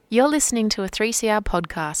You're listening to a 3CR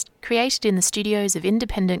podcast created in the studios of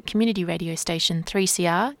independent community radio station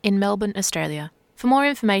 3CR in Melbourne, Australia. For more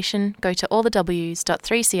information, go to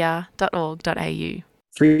allthews.3cr.org.au.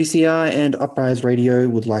 3CR and Uprise Radio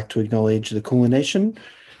would like to acknowledge the Kulin Nation,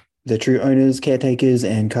 the true owners, caretakers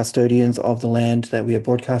and custodians of the land that we are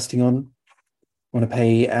broadcasting on. I want to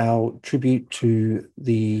pay our tribute to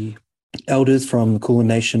the elders from the Kulin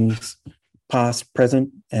Nations, past, present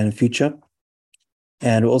and future.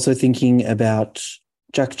 And we're also thinking about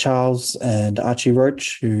Jack Charles and Archie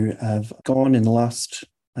Roach, who have gone in the last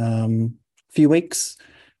few weeks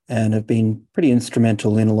and have been pretty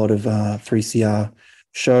instrumental in a lot of 3CR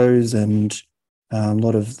shows and a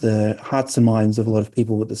lot of the hearts and minds of a lot of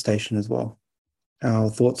people at the station as well. Our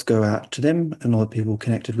thoughts go out to them and all the people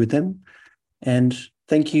connected with them. And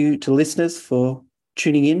thank you to listeners for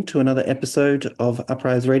tuning in to another episode of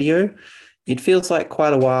Uprise Radio. It feels like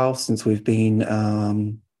quite a while since we've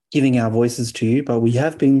been giving our voices to you, but we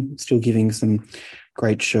have been still giving some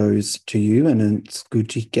great shows to you, and it's good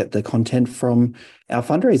to get the content from our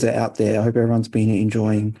fundraiser out there. I hope everyone's been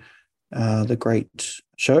enjoying the great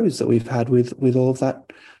shows that we've had with all of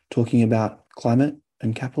that, talking about climate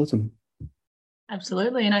and capitalism.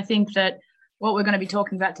 Absolutely, and I think that what we're going to be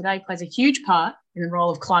talking about today plays a huge part in the role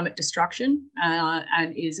of climate destruction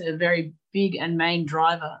and is a very big and main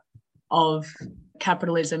driver of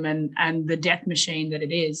capitalism and the death machine that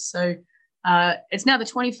it is. So it's now the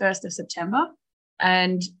 21st of September,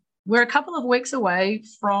 and we're a couple of weeks away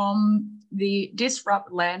from the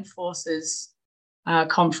Disrupt Land Forces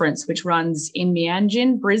conference, which runs in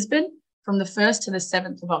Meanjin, Brisbane, from the 1st to the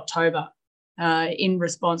 7th of October in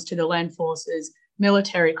response to the Land Forces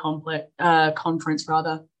military conference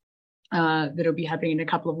that'll be happening in a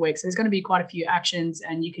couple of weeks. So there's going to be quite a few actions,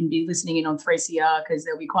 and you can be listening in on 3CR because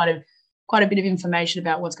there'll be quite a bit of information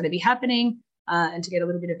about what's going to be happening and to get a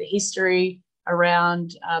little bit of the history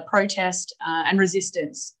around protest and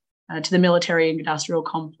resistance to the military industrial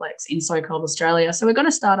complex in so-called Australia. So we're going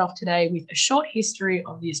to start off today with a short history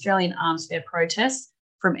of the Australian Arms Fair protests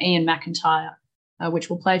from Ian McIntyre, which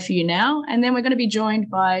we'll play for you now. And then we're going to be joined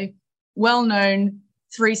by well-known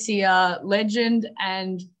 3CR legend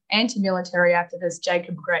and anti-military activist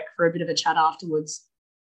Jacob Grech for a bit of a chat afterwards.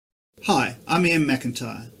 Hi, I'm Ian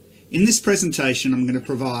McIntyre. In this presentation, I'm going to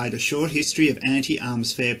provide a short history of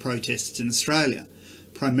anti-arms fair protests in Australia,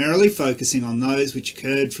 primarily focusing on those which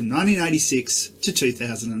occurred from 1986 to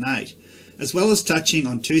 2008, as well as touching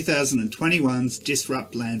on 2021's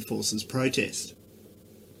Disrupt Land Forces protest.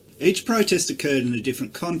 Each protest occurred in a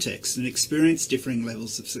different context and experienced differing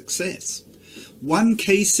levels of success. One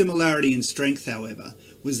key similarity in strength, however,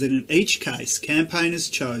 was that in each case, campaigners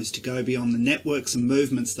chose to go beyond the networks and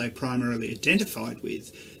movements they primarily identified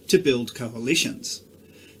with to build coalitions.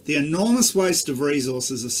 The enormous waste of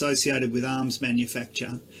resources associated with arms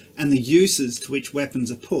manufacture and the uses to which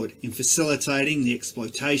weapons are put in facilitating the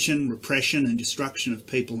exploitation, repression and destruction of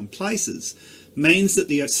people and places means that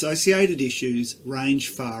the associated issues range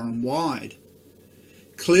far and wide.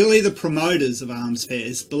 Clearly, the promoters of arms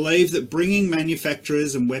fairs believe that bringing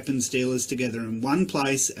manufacturers and weapons dealers together in one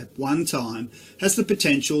place at one time has the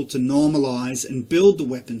potential to normalise and build the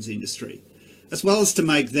weapons industry, as well as to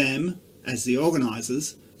make them, as the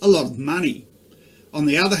organisers, a lot of money. On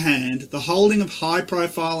the other hand, the holding of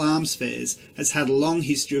high-profile arms fairs has had a long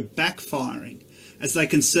history of backfiring, as they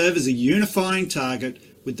can serve as a unifying target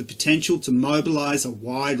with the potential to mobilise a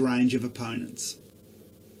wide range of opponents.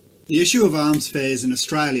 The issue of arms fairs in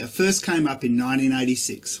Australia first came up in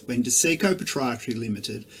 1986 when Deseco Proprietary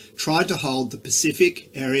Limited tried to hold the Pacific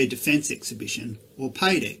Area Defence Exhibition, or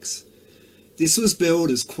PADEX. This was billed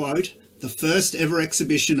as, quote, the first ever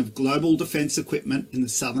exhibition of global defence equipment in the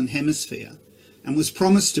Southern Hemisphere, and was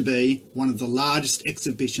promised to be one of the largest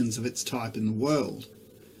exhibitions of its type in the world.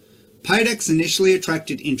 PADEX initially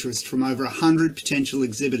attracted interest from over 100 potential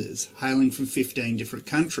exhibitors hailing from 15 different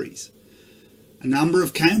countries. A number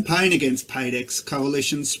of campaign against PADEX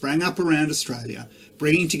coalitions sprang up around Australia,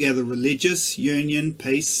 bringing together religious, union,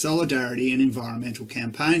 peace, solidarity and environmental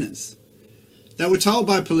campaigners. They were told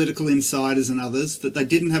by political insiders and others that they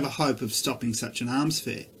didn't have a hope of stopping such an arms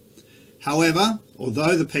fair. However,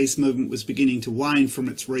 although the peace movement was beginning to wane from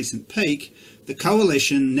its recent peak, the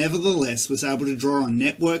coalition nevertheless was able to draw on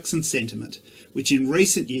networks and sentiment, which in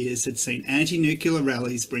recent years had seen anti-nuclear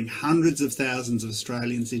rallies bring hundreds of thousands of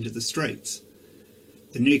Australians into the streets.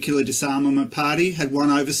 The Nuclear Disarmament Party had won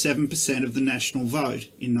over 7% of the national vote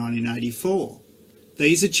in 1984.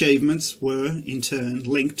 These achievements were, in turn,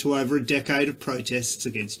 linked to over a decade of protests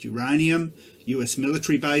against uranium, US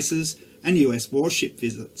military bases and US warship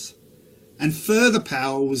visits. and further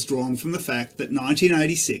power was drawn from the fact that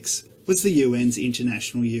 1986 was the UN's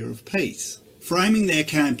International Year of Peace. Framing their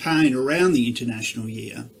campaign around the International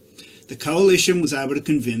Year, the coalition was able to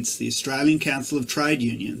convince the Australian Council of Trade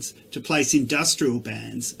Unions to place industrial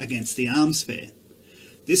bans against the arms fair.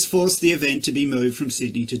 This forced the event to be moved from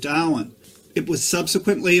Sydney to Darwin. It was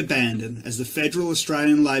subsequently abandoned as the Federal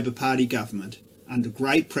Australian Labor Party government, under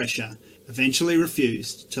great pressure, eventually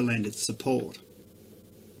refused to lend its support.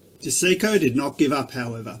 Jessico did not give up,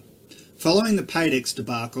 however. Following the Paydex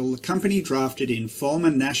debacle, the company drafted in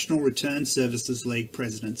former National Return Services League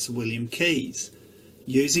President Sir William Keys.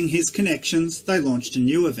 Using his connections, they launched a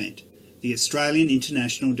new event, the Australian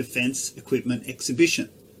International Defence Equipment Exhibition,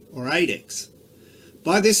 or ADEX.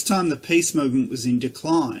 By this time the peace movement was in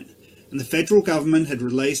decline, and the federal government had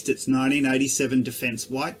released its 1987 Defence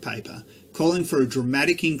White Paper, calling for a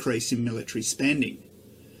dramatic increase in military spending.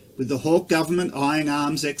 With the Hawke government eyeing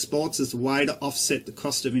arms exports as a way to offset the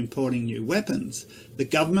cost of importing new weapons, the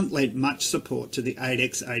government lent much support to the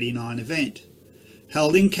ADEX 89 event.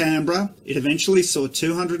 Held in Canberra, it eventually saw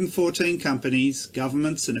 214 companies,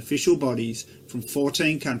 governments and official bodies from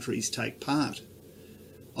 14 countries take part.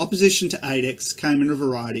 Opposition to ADEX came in a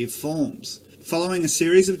variety of forms. Following a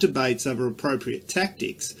series of debates over appropriate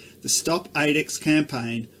tactics, the Stop ADEX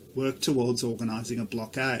campaign worked towards organising a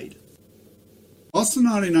blockade. Whilst the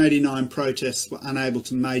 1989 protests were unable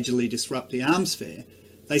to majorly disrupt the arms fair,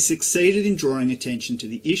 they succeeded in drawing attention to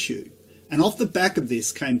the issue, and off the back of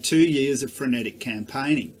this came 2 years of frenetic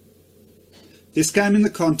campaigning. This came in the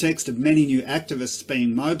context of many new activists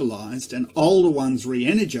being mobilised and older ones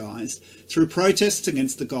re-energised through protests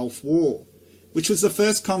against the Gulf War, which was the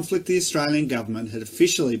first conflict the Australian government had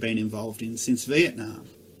officially been involved in since Vietnam.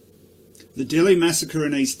 The Dili massacre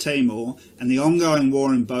in East Timor and the ongoing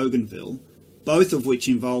war in Bougainville, both of which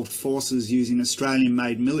involved forces using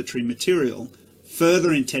Australian-made military material,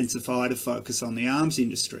 further intensified a focus on the arms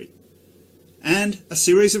industry. And a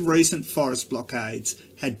series of recent forest blockades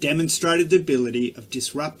had demonstrated the ability of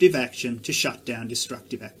disruptive action to shut down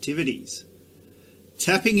destructive activities.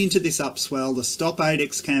 Tapping into this upswell, the Stop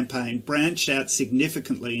ADEX campaign branched out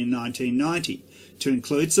significantly in 1990 to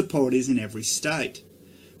include supporters in every state.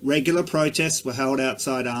 Regular protests were held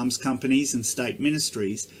outside arms companies and state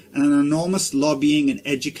ministries, and an enormous lobbying and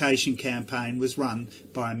education campaign was run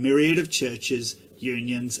by a myriad of churches,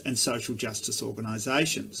 unions and social justice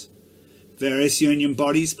organisations. Various union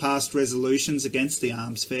bodies passed resolutions against the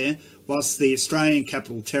arms fair, whilst the Australian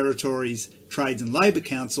Capital Territories Trades and Labour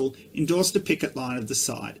Council endorsed a picket line of the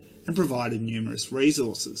site and provided numerous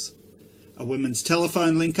resources. A women's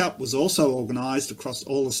telephone link-up was also organised across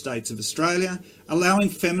all the states of Australia, allowing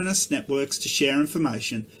feminist networks to share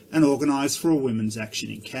information and organise for a women's action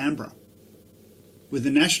in Canberra. With the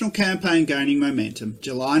national campaign gaining momentum,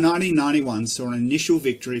 July 1991 saw an initial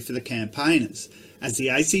victory for the campaigners, as the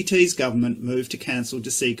ACT's government moved to cancel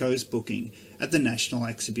Jessico's booking at the National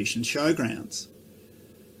Exhibition Showgrounds.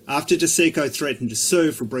 After Jessico threatened to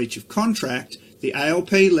sue for breach of contract, the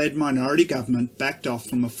ALP-led minority government backed off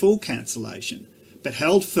from a full cancellation, but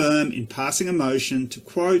held firm in passing a motion to,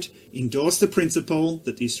 quote, endorse the principle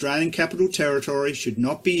that the Australian Capital Territory should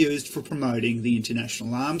not be used for promoting the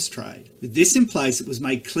international arms trade. With this in place, it was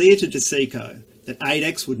made clear to Jessico that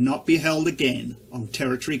ADEX would not be held again on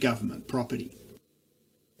territory government property.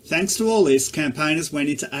 Thanks to all this, campaigners went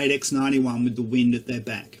into ADEX 91 with the wind at their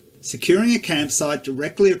back. Securing a campsite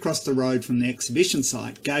directly across the road from the exhibition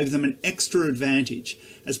site gave them an extra advantage,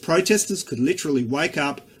 as protesters could literally wake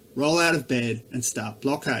up, roll out of bed and start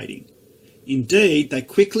blockading. Indeed, they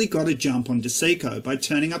quickly got a jump on Jessico by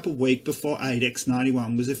turning up a week before ADEX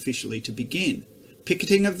 91 was officially to begin.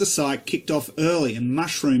 Picketing of the site kicked off early and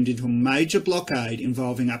mushroomed into a major blockade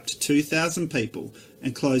involving up to 2,000 people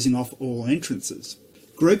and closing off all entrances.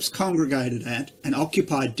 Groups congregated at and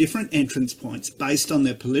occupied different entrance points based on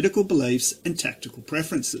their political beliefs and tactical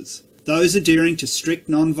preferences. Those adhering to strict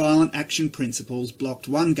non-violent action principles blocked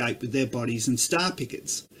one gate with their bodies and star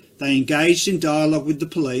pickets. They engaged in dialogue with the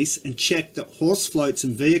police and checked that horse floats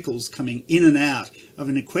and vehicles coming in and out of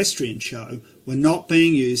an equestrian show were not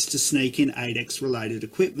being used to sneak in ADEX-related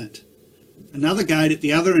equipment. Another gate at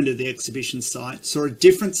the other end of the exhibition site saw a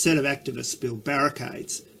different set of activists build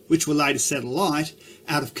barricades, which were later set alight,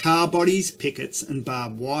 out of car bodies, pickets and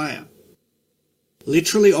barbed wire.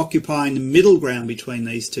 Literally occupying the middle ground between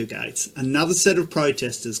these two gates, another set of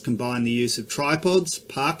protesters combined the use of tripods,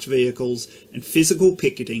 parked vehicles and physical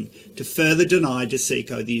picketing to further deny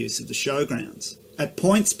Jessico the use of the showgrounds. At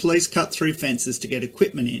points, police cut through fences to get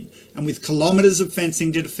equipment in, and with kilometres of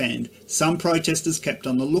fencing to defend, some protesters kept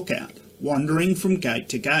on the lookout, wandering from gate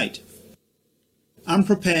to gate.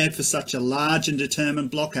 Unprepared for such a large and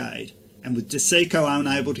determined blockade, and with DESICO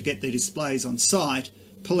unable to get their displays on site,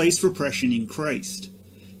 police repression increased.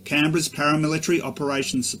 Canberra's paramilitary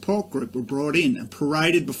operations support group were brought in and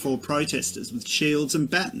paraded before protesters with shields and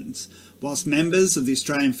batons, whilst members of the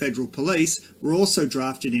Australian Federal Police were also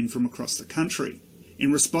drafted in from across the country.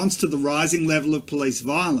 In response to the rising level of police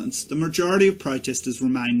violence, the majority of protesters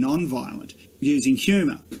remained non-violent, using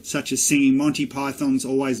humour, such as singing Monty Python's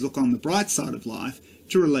Always Look on the Bright Side of Life,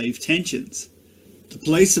 to relieve tensions. The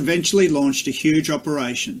police eventually launched a huge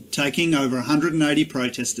operation, taking over 180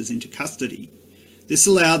 protesters into custody. This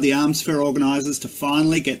allowed the arms fair organisers to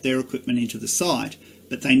finally get their equipment into the site,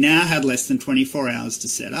 but they now had less than 24 hours to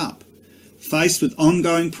set up. Faced with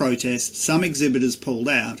ongoing protests, some exhibitors pulled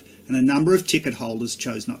out, and a number of ticket holders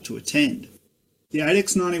chose not to attend. The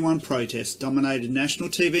ADEX 91 protest dominated national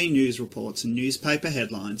TV news reports and newspaper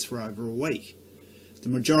headlines for over a week. The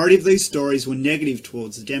majority of these stories were negative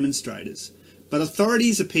towards the demonstrators, but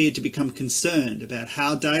authorities appeared to become concerned about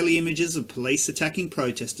how daily images of police attacking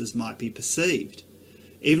protesters might be perceived,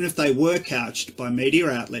 even if they were couched by media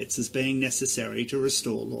outlets as being necessary to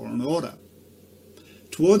restore law and order.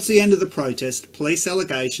 Towards the end of the protest, police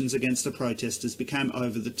allegations against the protesters became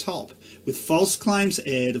over the top, with false claims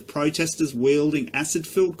aired of protesters wielding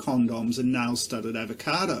acid-filled condoms and nail-studded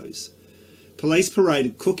avocados. Police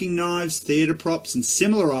paraded cooking knives, theatre props and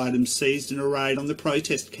similar items seized in a raid on the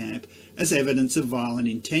protest camp as evidence of violent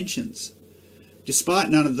intentions. Despite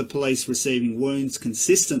none of the police receiving wounds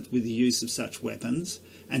consistent with the use of such weapons,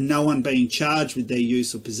 and no one being charged with their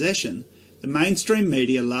use or possession, the mainstream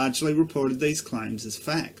media largely reported these claims as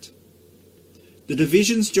fact. The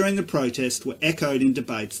divisions during the protest were echoed in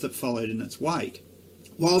debates that followed in its wake.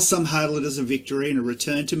 While some hailed it as a victory and a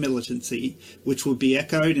return to militancy, which would be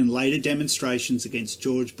echoed in later demonstrations against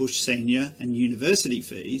George Bush Sr. and university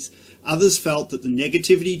fees, others felt that the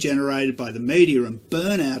negativity generated by the media and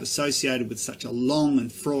burnout associated with such a long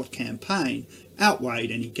and fraught campaign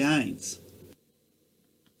outweighed any gains.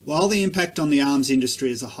 While the impact on the arms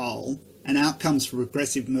industry as a whole and outcomes for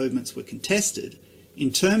progressive movements were contested,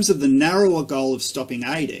 in terms of the narrower goal of stopping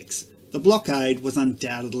ADEX, the blockade was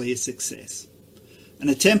undoubtedly a success. An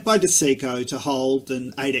attempt by DESICO to hold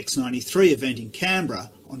an ADEX 93 event in Canberra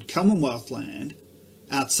on Commonwealth land,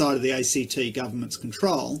 outside of the ACT government's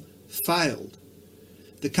control, failed.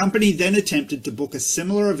 The company then attempted to book a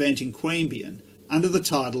similar event in Queanbeyan under the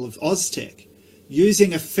title of Oztech,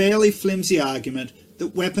 using a fairly flimsy argument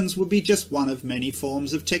that weapons would be just one of many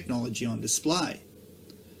forms of technology on display.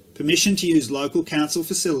 Permission to use local council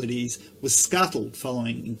facilities was scuttled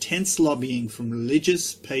following intense lobbying from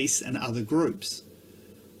religious, peace and other groups.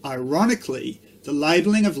 Ironically, the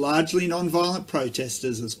labelling of largely non-violent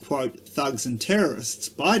protesters as, quote, thugs and terrorists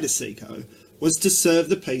by DESICO was to serve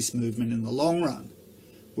the peace movement in the long run.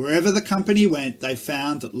 Wherever the company went, they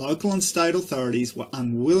found that local and state authorities were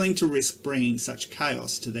unwilling to risk bringing such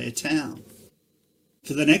chaos to their town.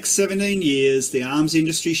 For the next 17 years, the arms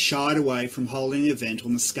industry shied away from holding an event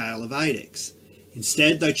on the scale of ADEX.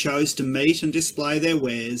 Instead, they chose to meet and display their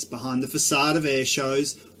wares behind the facade of air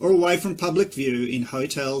shows or away from public view in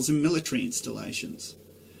hotels and military installations.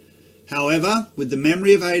 However, with the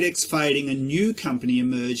memory of ADEX fading, a new company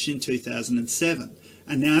emerged in 2007,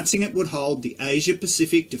 announcing it would hold the Asia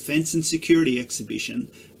Pacific Defence and Security Exhibition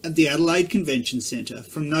at the Adelaide Convention Centre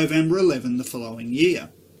from November 11 the following year.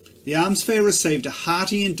 The Arms Fair received a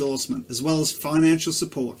hearty endorsement as well as financial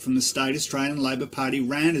support from the State Australian Labor Party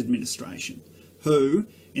RAN administration, who,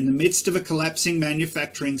 in the midst of a collapsing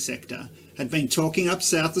manufacturing sector, had been talking up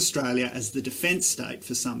South Australia as the defence state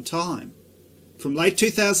for some time. From late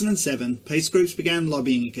 2007, peace groups began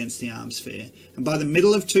lobbying against the Arms Fair, and by the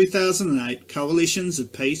middle of 2008, coalitions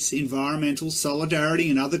of peace, environmental, solidarity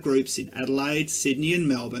and other groups in Adelaide, Sydney and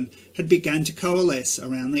Melbourne had begun to coalesce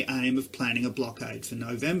around the aim of planning a blockade for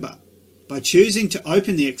November. By choosing to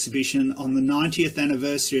open the exhibition on the 90th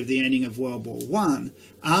anniversary of the ending of World War I,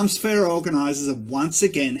 Arms Fair organisers have once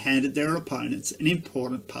again handed their opponents an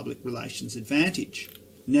important public relations advantage.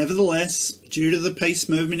 Nevertheless, due to the peace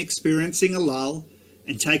movement experiencing a lull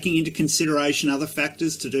and taking into consideration other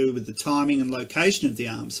factors to do with the timing and location of the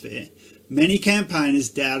Arms Fair, many campaigners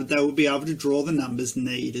doubted they would be able to draw the numbers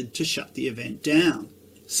needed to shut the event down.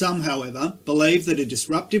 Some, however, believed that a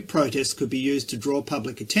disruptive protest could be used to draw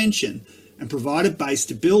public attention and provide a base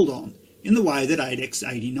to build on, in the way that ADEX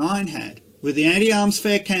 89 had. With the anti-arms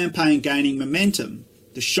fair campaign gaining momentum,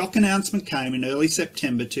 the shock announcement came in early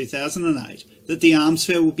September 2008 that the Arms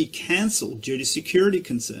Fair would be cancelled due to security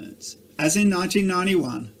concerns. As in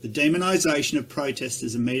 1991, the demonisation of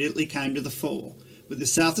protesters immediately came to the fore, with the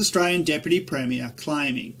South Australian Deputy Premier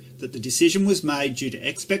claiming that the decision was made due to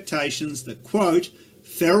expectations that, quote,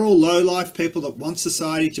 feral, low-life people that want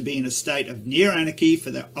society to be in a state of near anarchy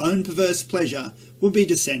for their own perverse pleasure would be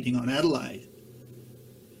descending on Adelaide.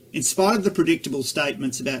 In spite of the predictable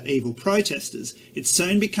statements about evil protesters, it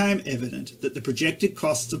soon became evident that the projected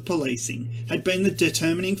costs of policing had been the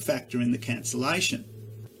determining factor in the cancellation.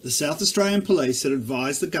 The South Australian Police had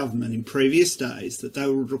advised the government in previous days that they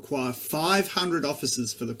would require 500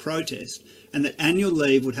 officers for the protest and that annual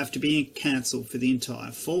leave would have to be cancelled for the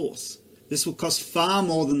entire force. This will cost far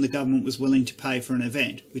more than the government was willing to pay for an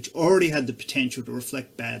event, which already had the potential to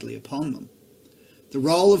reflect badly upon them. The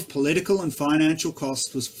role of political and financial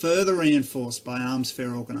costs was further reinforced by arms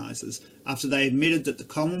fair organisers after they admitted that the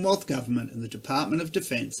Commonwealth Government and the Department of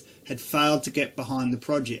Defence had failed to get behind the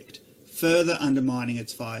project, further undermining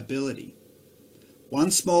its viability.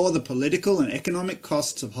 Once more, the political and economic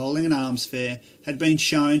costs of holding an arms fair had been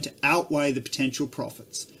shown to outweigh the potential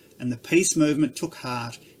profits, and the peace movement took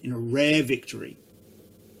heart in a rare victory.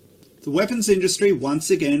 The weapons industry once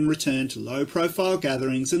again returned to low-profile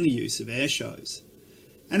gatherings and the use of air shows.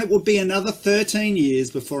 And it would be another 13 years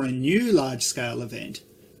before a new large-scale event,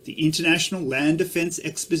 the International Land Defence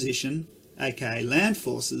Exposition, aka Land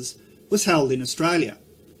Forces, was held in Australia,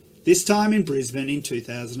 this time in Brisbane in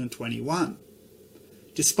 2021.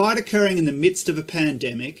 Despite occurring in the midst of a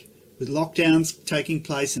pandemic, with lockdowns taking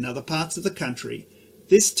place in other parts of the country,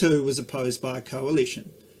 this too was opposed by a coalition,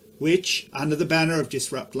 which, under the banner of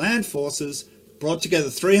Disrupt Land Forces, brought together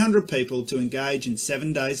 300 people to engage in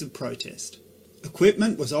 7 days of protest.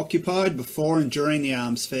 Equipment was occupied before and during the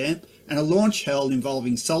arms fair, and a launch held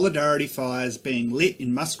involving solidarity fires being lit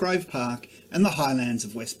in Musgrave Park and the highlands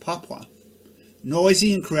of West Papua.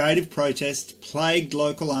 Noisy and creative protests plagued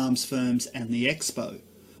local arms firms and the expo,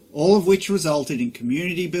 all of which resulted in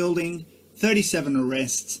community building, 37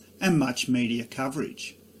 arrests, and much media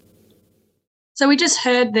coverage. So we just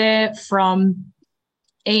heard there from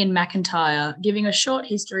Ian McIntyre giving a short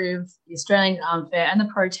history of the Australian Arms Fair and the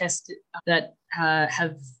protests that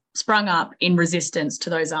have sprung up in resistance to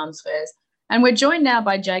those arms fairs. And we're joined now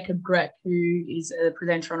by Jacob Grech, who is a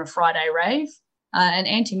presenter on a Friday rave, an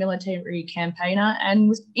anti-military campaigner, and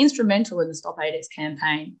was instrumental in the Stop ADEX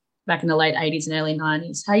campaign back in the late 80s and early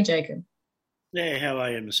 90s. Hey, Jacob. Yeah, how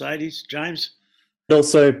are you, Mercedes? James?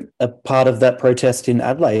 Also a part of that protest in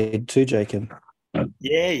Adelaide too, Jacob.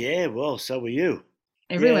 Yeah, well, so were you.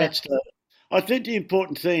 Everywhere. Yeah, I think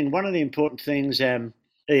one of the important things Ian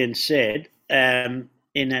said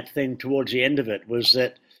in that thing towards the end of it was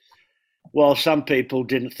that while some people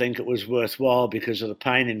didn't think it was worthwhile because of the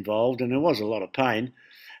pain involved, and there was a lot of pain,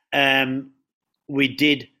 we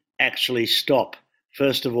did actually stop,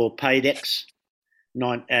 first of all, PAIDEX,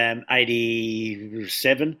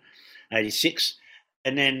 87, 86,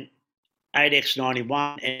 and then ADEX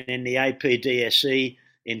 91, and then the APDSE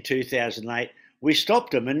in 2008. We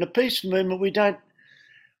stopped them, and the peace movement, we haven't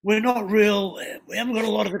got a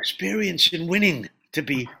lot of experience in winning, to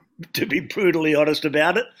be brutally honest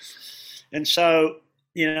about it. And so,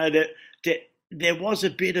 there was a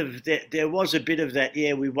bit of that.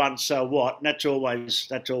 Yeah, we won, so what? And that's always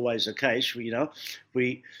the case. We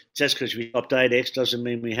just because we stopped ADEX doesn't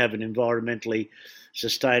mean we have an environmentally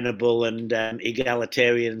sustainable and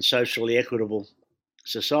egalitarian and socially equitable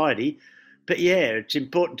society. But yeah, it's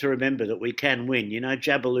important to remember that we can win.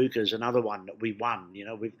 Jabiluka is another one that we won.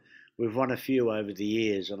 We've won a few over the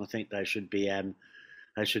years, and I think they should be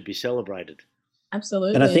celebrated.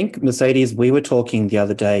 Absolutely. And I think, Mercedes, we were talking the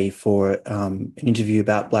other day for an interview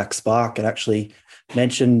about Black Spark. It actually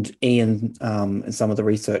mentioned Ian and some of the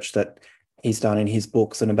research that he's done in his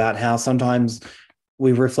books, and about how sometimes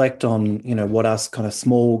we reflect on, what us kind of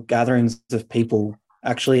small gatherings of people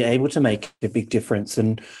actually able to make a big difference.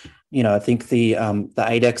 And, I think the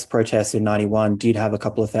ADEX protest in 91 did have a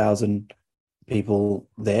couple of thousand people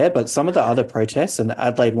there, but some of the other protests and the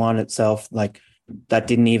Adelaide one itself, like that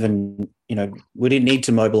didn't even, we didn't need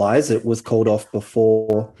to mobilise. It was called off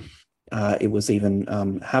before it was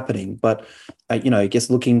even happening. But, I guess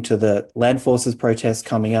looking to the Land Forces protest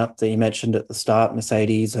coming up that you mentioned at the start,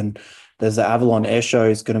 Mercedes, and there's the Avalon Air Show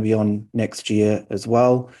is going to be on next year as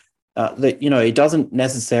well. It doesn't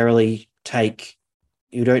necessarily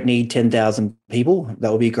you don't need 10,000 people.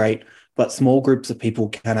 That would be great. But small groups of people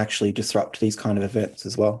can actually disrupt these kind of events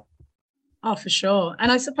as well. Oh, for sure.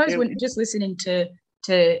 And I suppose when just listening to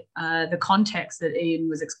the context that Ian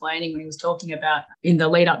was explaining when he was talking about in the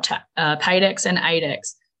lead up to PAIDEX and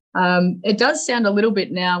ADEX, it does sound a little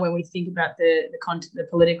bit now when we think about the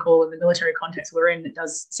political and the military context we're in, it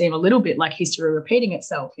does seem a little bit like history repeating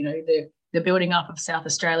itself. The building up of South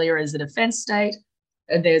Australia as a defence state,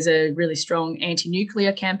 There's a really strong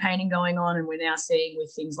anti-nuclear campaigning going on, and we're now seeing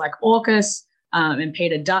with things like AUKUS, and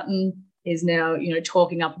Peter Dutton is now,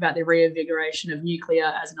 talking up about the reinvigoration of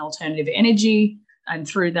nuclear as an alternative energy, and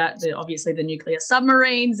through that, obviously the nuclear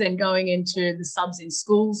submarines and going into the subs in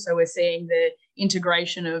schools. So we're seeing the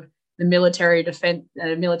integration of the military defense,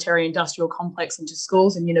 military industrial complex into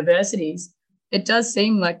schools and universities. It does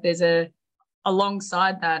seem like there's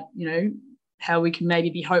alongside that, how we can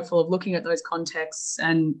maybe be hopeful of looking at those contexts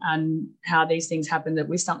and how these things happen, that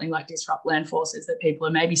with something like Disrupt Land Forces, that people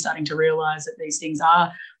are maybe starting to realise that these things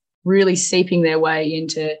are really seeping their way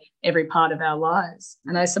into every part of our lives.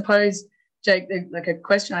 And I suppose, Jake, like a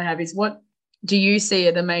question I have is, what do you see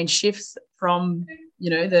are the main shifts from,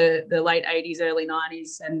 the late 80s, early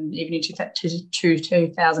 90s, and even into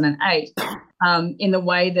 2008 in the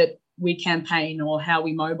way that we campaign or how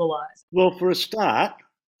we mobilise? Well, for a start,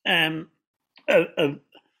 there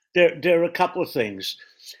are a couple of things.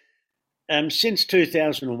 Since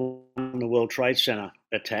 2001, the World Trade Center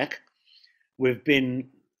attack, we've been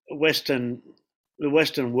the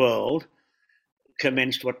Western world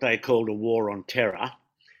commenced what they called a war on terror,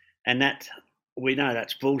 and that we know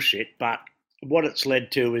that's bullshit. But what it's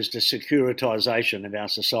led to is the securitization of our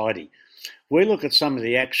society. We look at some of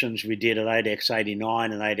the actions we did at 8X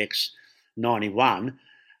 89 and 8X 91.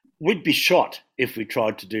 We'd be shot if we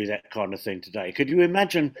tried to do that kind of thing today. Could you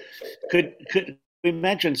imagine? Could you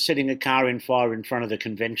imagine setting a car in fire in front of the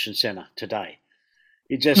convention centre today?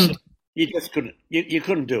 You just couldn't. You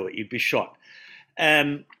couldn't do it. You'd be shot.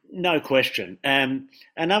 No question.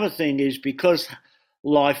 Another thing is, because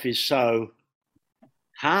life is so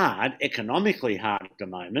hard, economically hard at the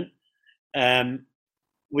moment,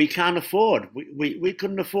 we can't afford. We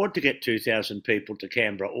couldn't afford to get 2,000 people to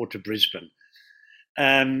Canberra or to Brisbane.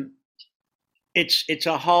 It's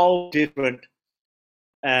a whole different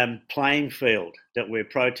playing field that we're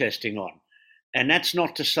protesting on, and that's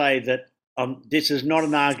not to say that this is not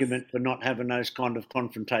an argument for not having those kind of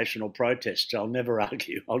confrontational protests. I'll never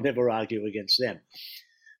argue against them.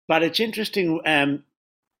 But it's interesting,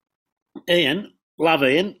 Ian. Love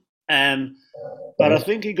Ian, but I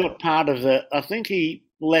think he got part of I think he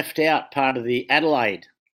left out part of the Adelaide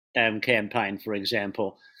campaign, for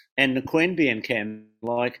example, and the Queanbeyan campaign,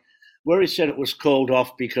 where he said it was called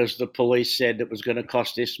off because the police said it was going to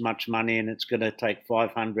cost this much money and it's going to take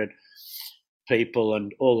 500 people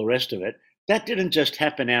and all the rest of it. That didn't just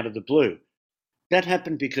happen out of the blue. That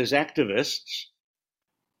happened because activists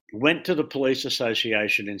went to the Police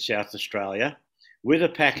Association in South Australia with a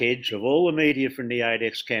package of all the media from the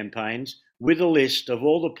 8X campaigns, with a list of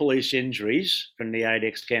all the police injuries from the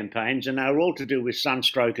 8X campaigns, and they were all to do with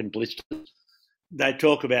sunstroke and blisters. They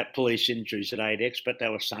talk about police injuries at 8X, but they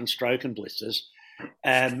were sunstroke and blisters.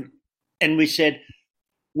 And we said,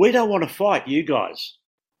 we don't want to fight you guys.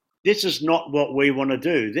 This is not what we want to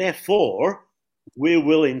do. Therefore, we're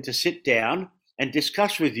willing to sit down and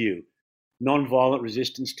discuss with you non-violent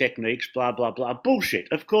resistance techniques, blah, blah, blah.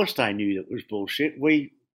 Bullshit. Of course they knew it was bullshit.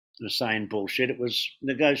 We were saying bullshit. It was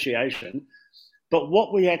negotiation. But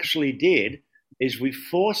what we actually did is we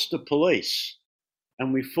forced the police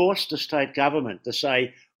and we forced the state government to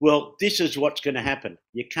say, well, this is what's going to happen.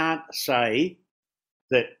 You can't say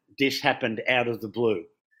that this happened out of the blue.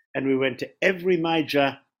 And we went to every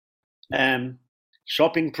major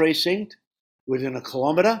shopping precinct within a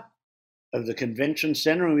kilometre of the convention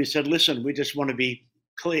centre, and we said, listen, we just want to be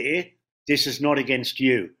clear, this is not against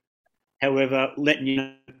you. However, letting you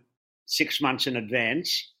know 6 months in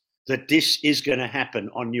advance that this is going to happen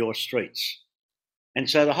on your streets. And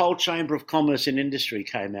so the whole Chamber of Commerce and Industry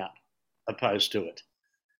came out opposed to it.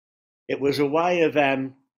 It was a way of,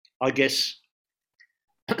 I guess,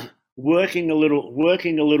 working a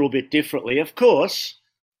little bit differently. Of course,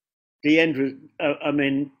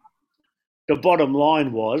 the bottom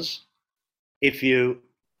line was,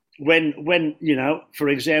 when for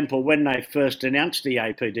example, when they first announced the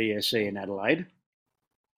APDSE in Adelaide,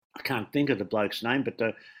 I can't think of the bloke's name, but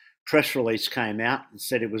the press release came out and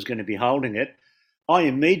said it was going to be holding it. I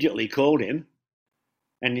immediately called him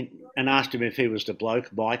and asked him if he was the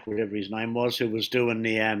bloke, Mike, whatever his name was, who was doing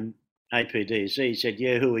the APDSE. He said,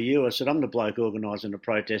 yeah, who are you? I said, I'm the bloke organising a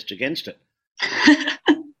protest against it.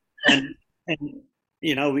 and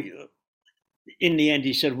in the end,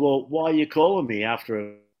 he said, well, why are you calling me after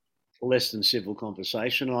a less than civil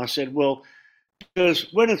conversation? And I said, well, because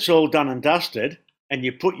when it's all done and dusted and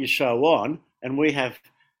you put your show on and we have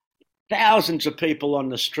thousands of people on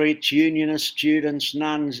the streets, unionists, students,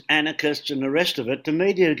 nuns, anarchists and the rest of it, the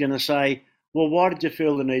media are going to say, well, why did you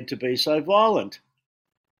feel the need to be so violent?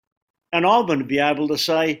 And I'm going to be able to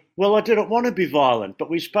say, well, I didn't want to be violent, but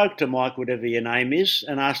we spoke to Mike, whatever your name is,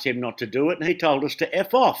 and asked him not to do it, and he told us to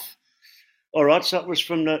F off. All right, so it was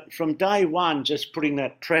from day one, just putting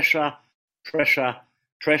that pressure.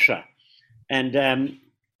 And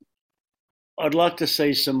I'd like to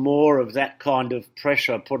see some more of that kind of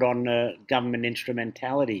pressure put on government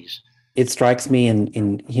instrumentalities. It strikes me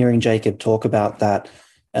in hearing Jacob talk about that,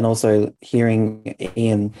 and also hearing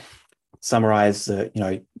Ian summarize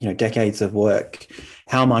decades of work,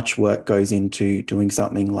 how much work goes into doing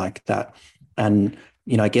something like that. And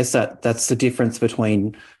I guess that's the difference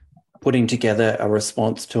between putting together a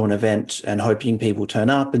response to an event and hoping people turn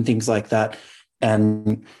up and things like that.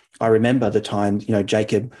 And I remember the time,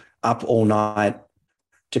 Jacob up all night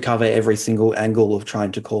to cover every single angle of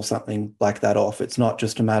trying to call something like that off. It's not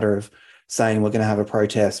just a matter of saying we're going to have a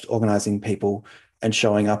protest, organising people and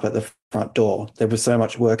showing up at the front door. There was so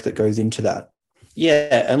much work that goes into that.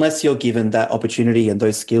 Yeah, unless you're given that opportunity and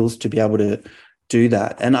those skills to be able to do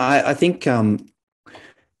that. And I think, I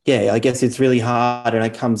guess it's really hard, and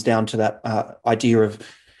it comes down to that idea of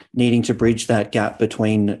needing to bridge that gap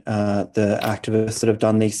between the activists that have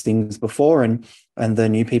done these things before and the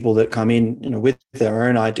new people that come in, with their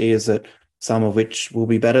own ideas, that some of which will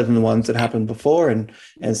be better than the ones that happened before, and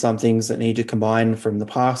some things that need to combine from the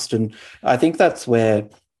past. And I think that's where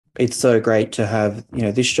it's so great to have,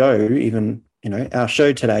 this show, even, our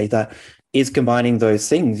show today, that is combining those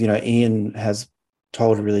things. Ian has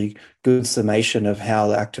told a really good summation of how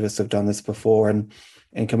the activists have done this before, and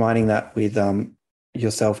combining that with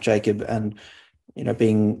yourself, Jacob, and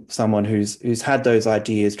being someone who's had those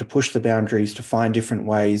ideas to push the boundaries, to find different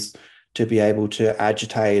ways to be able to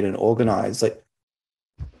agitate and organize.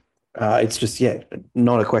 It's just,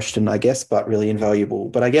 not a question, I guess, but really invaluable.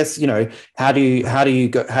 But I guess, how do you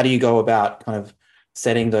go about kind of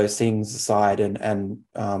setting those things aside, and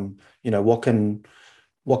what can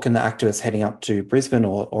the activists heading up to Brisbane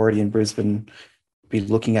or already in Brisbane be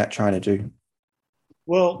looking at trying to do?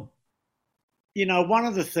 Well, one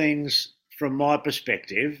of the things from my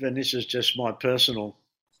perspective, and this is just my personal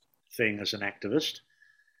thing as an activist,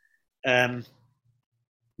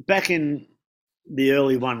 back in the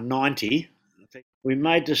early 190, I think we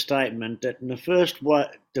made the statement that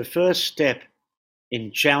the first step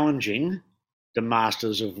in challenging the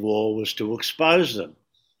masters of war was to expose them.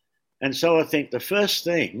 And so I think the first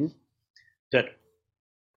thing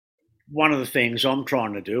one of the things I'm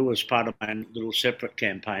trying to do as part of my little separate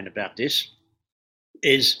campaign about this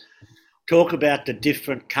is talk about the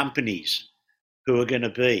different companies who are going to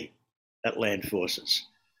be at Land Forces.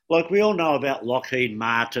 Like, we all know about Lockheed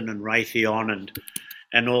Martin and Raytheon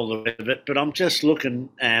and all the rest of it, but I'm just looking,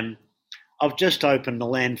 I've just opened the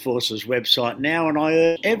Land Forces website now, and I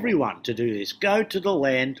urge everyone to do this. Go to the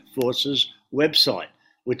Land Forces website,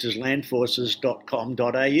 which is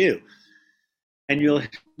landforces.com.au, and you'll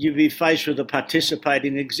be faced with a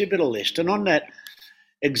participating exhibitor list. And on that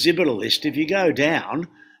exhibitor list, if you go down,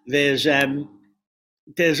 there's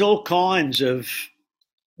all kinds of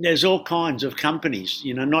companies,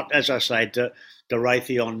 not, as I say, the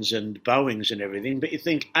Raytheons and Boeings and everything, but you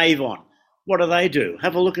think Avon, what do?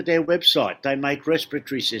 Have a look at their website. They make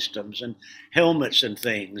respiratory systems and helmets and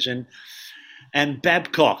things, and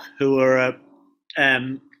Babcock, who are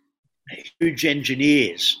huge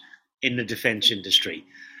engineers in the defence industry.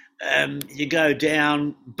 You go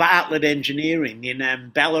down, Bartlett Engineering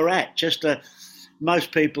in Ballarat.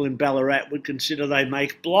 Most people in Ballarat would consider they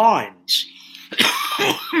make blinds.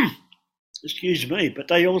 Excuse me, but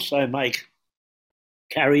they also make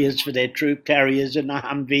carriers for their troop carriers and the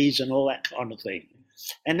Humvees and all that kind of thing.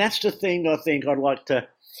 And that's the thing I think I'd like to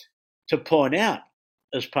point out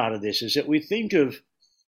as part of this, is that we think of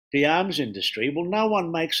the arms industry. Well, no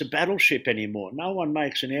one makes a battleship anymore. No one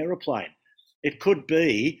makes an aeroplane. It could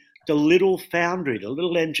be the little foundry, the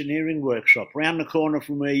little engineering workshop round the corner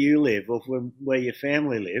from where you live or from where your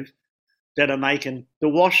family live, that are making the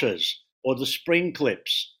washers or the spring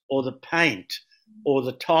clips or the paint or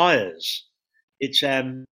the tyres. It's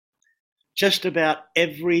just about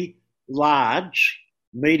every large,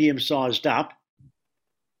 medium-sized up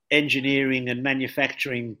engineering and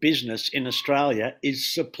manufacturing business in Australia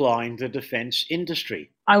is supplying the defence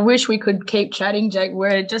industry. I wish we could keep chatting, Jake.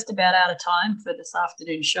 We're just about out of time for this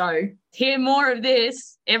afternoon show. Hear more of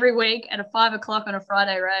this every week at 5 o'clock on a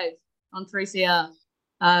Friday rave on 3CR.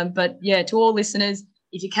 But yeah, to all listeners,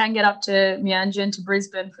 if you can get up to Meanjin, to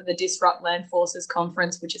Brisbane for the Disrupt Land Forces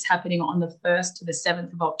Conference, which is happening on the 1st to the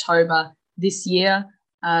 7th of October this year,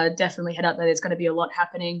 definitely head up there. There's going to be a lot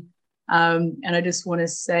happening. And I just want to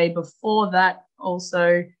say before that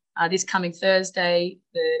also, this coming Thursday,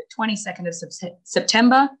 the 22nd of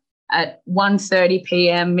September, at 1:30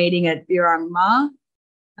 p.m. meeting at Birrang Ma.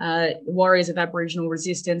 Warriors of Aboriginal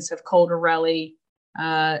Resistance have called a rally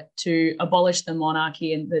to abolish the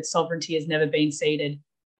monarchy and that sovereignty has never been ceded,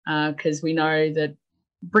 because we know that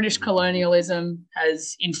British colonialism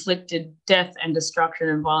has inflicted death and destruction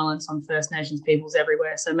and violence on First Nations peoples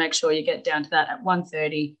everywhere. So make sure you get down to that at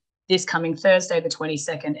 1:30 this coming Thursday, the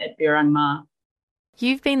 22nd at Birrang Ma.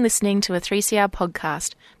 You've been listening to a 3CR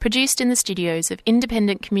podcast produced in the studios of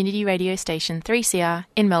independent community radio station 3CR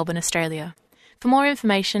in Melbourne, Australia. For more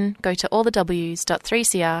information, go to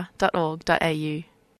allthews.3cr.org.au.